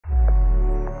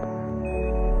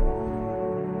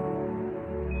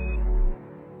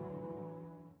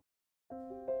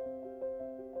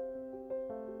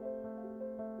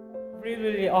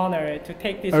really honored to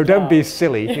take this Oh, don't be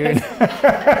silly.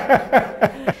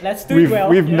 Let's do it well.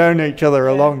 We've known each other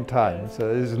a long time,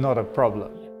 so this is not a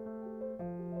problem.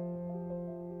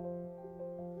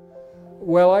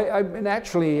 Well,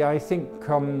 I think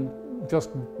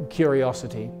just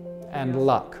curiosity and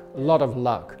luck, a lot of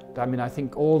luck. I mean, I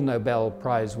think all Nobel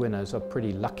Prize winners are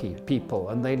pretty lucky people,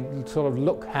 and they sort of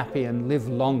look happy and live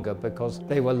longer because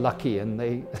they were lucky, and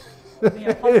they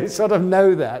sort of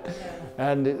know that.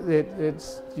 And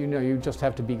it's, you know, you just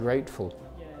have to be grateful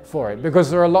for it, because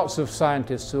there are lots of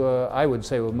scientists who are, I would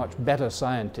say, were much better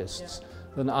scientists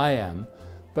than I am,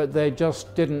 but they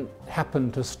just didn't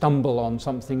happen to stumble on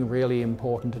something really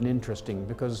important and interesting,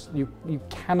 because you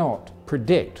cannot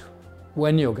predict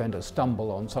when you're going to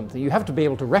stumble on something. You have to be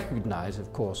able to recognize,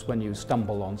 of course, when you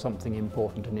stumble on something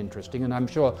important and interesting, and I'm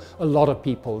sure a lot of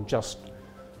people just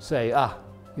say,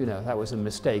 you know, that was a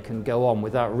mistake, and go on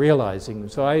without realizing.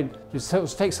 So it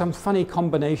takes some funny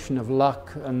combination of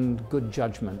luck and good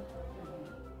judgment.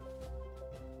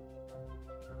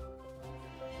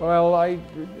 Well,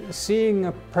 seeing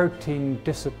a protein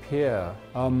disappear,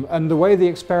 and the way the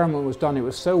experiment was done, it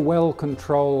was so well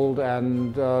controlled,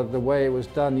 and the way it was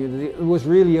done, there was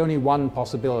really only one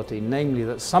possibility, namely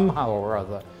that somehow or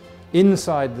other,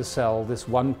 inside the cell, this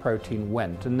one protein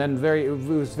went, and then it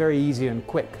was very easy and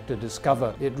quick to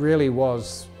discover. It really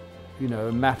was, you know,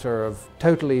 a matter of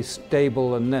totally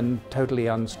stable and then totally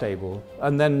unstable,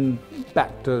 and then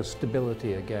back to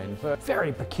stability again. So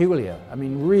very peculiar, I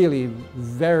mean, really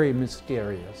very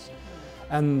mysterious.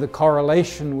 And the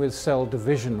correlation with cell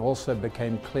division also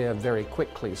became clear very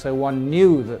quickly. So one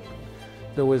knew that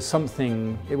there was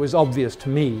something, it was obvious to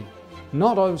me,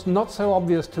 not so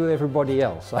obvious to everybody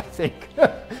else, I think.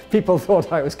 People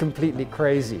thought I was completely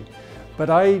crazy. But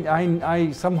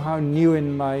I somehow knew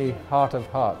in my heart of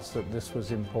hearts that this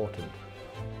was important.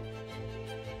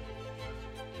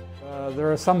 There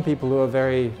are some people who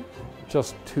are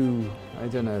just too, I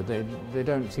don't know, they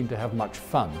don't seem to have much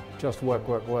fun, just work,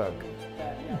 work, work.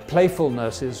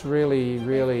 Playfulness is really,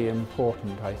 really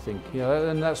important, I think, you know,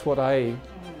 and that's what I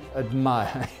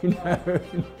admire, you know.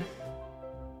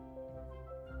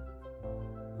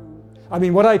 I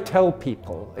mean, what I tell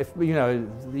people, if, you know,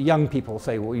 the young people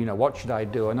say, well, you know, what should I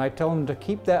do? And I tell them to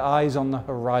keep their eyes on the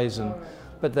horizon,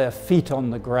 but their feet on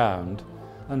the ground,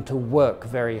 and to work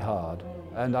very hard.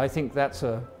 And I think that's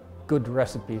a good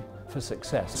recipe for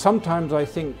success. Sometimes I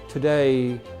think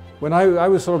today, when I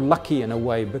was sort of lucky in a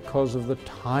way because of the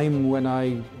time when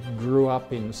I grew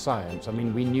up in science. I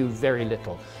mean, we knew very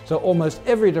little. So almost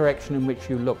every direction in which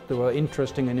you looked, there were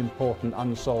interesting and important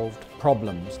unsolved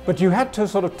problems. But you had to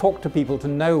sort of talk to people to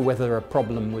know whether a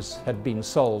problem had been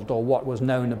solved or what was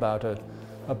known about a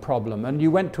problem. And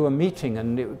you went to a meeting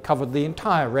and it covered the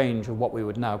entire range of what we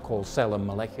would now call cell and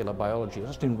molecular biology,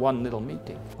 just in one little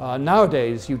meeting.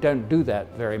 Nowadays, you don't do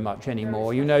that very much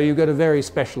anymore. You know, you go to very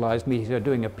specialized meetings. You're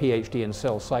doing a PhD in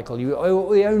cell cycle.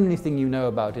 The only thing you know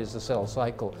about is the cell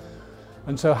cycle.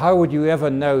 And so how would you ever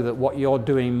know that what you're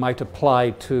doing might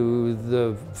apply to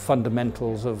the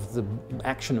fundamentals of the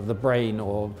action of the brain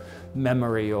or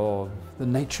memory or the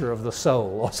nature of the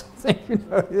soul or something? You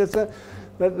know,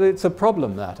 it's a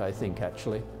problem, that, I think,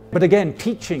 actually. But again,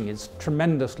 teaching is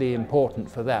tremendously important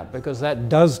for that, because that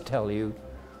does tell you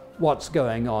what's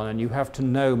going on, and you have to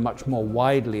know much more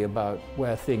widely about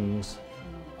where things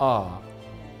are.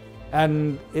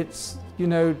 And it's, you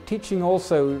know, teaching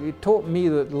also, it taught me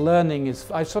that learning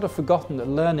is, I've sort of forgotten that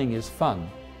learning is fun.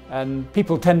 And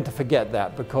people tend to forget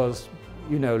that because,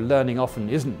 you know, learning often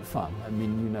isn't fun. I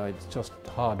mean, you know, it's just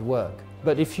hard work.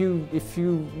 But if you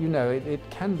know, it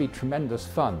can be tremendous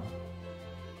fun.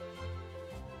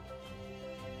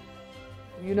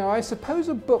 You know, I suppose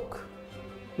a book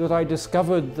that I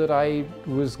discovered that I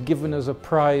was given as a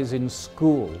prize in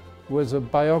school was a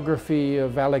biography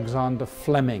of Alexander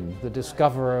Fleming, the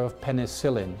discoverer of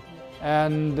penicillin.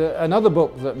 And another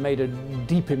book that made a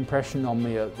deep impression on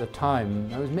me at the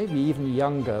time, I was maybe even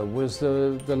younger, was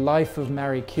the life of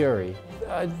Marie Curie.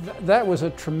 That was a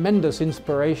tremendous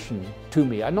inspiration to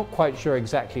me. I'm not quite sure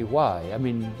exactly why. I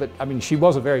mean, she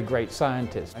was a very great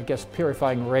scientist. I guess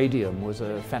purifying radium was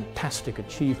a fantastic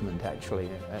achievement, actually,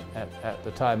 at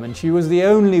the time. And she was the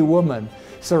only woman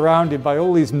surrounded by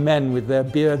all these men with their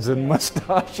beards and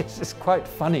mustaches. It's quite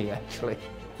funny, actually.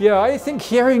 Yeah, I think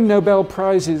hearing Nobel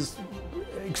Prizes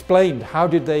explained, how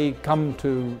did they come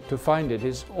to find it,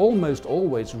 is almost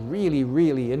always really,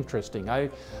 really interesting. I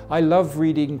love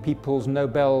reading people's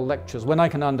Nobel lectures when I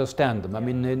can understand them. I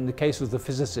mean, in the case of the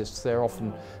physicists, they're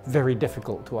often very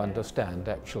difficult to understand,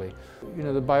 actually. You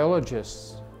know, the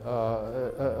biologists,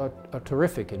 are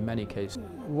terrific in many cases.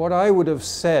 What I would have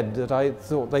said that I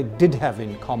thought they did have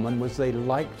in common was they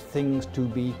liked things to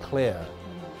be clear.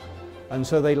 And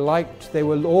so they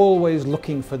were always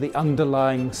looking for the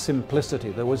underlying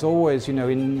simplicity. There was always, you know,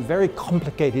 in very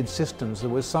complicated systems, there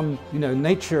was some, you know,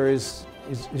 nature is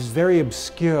very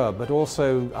obscure but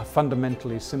also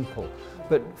fundamentally simple.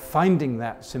 But finding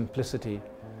that simplicity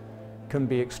can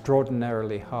be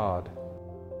extraordinarily hard.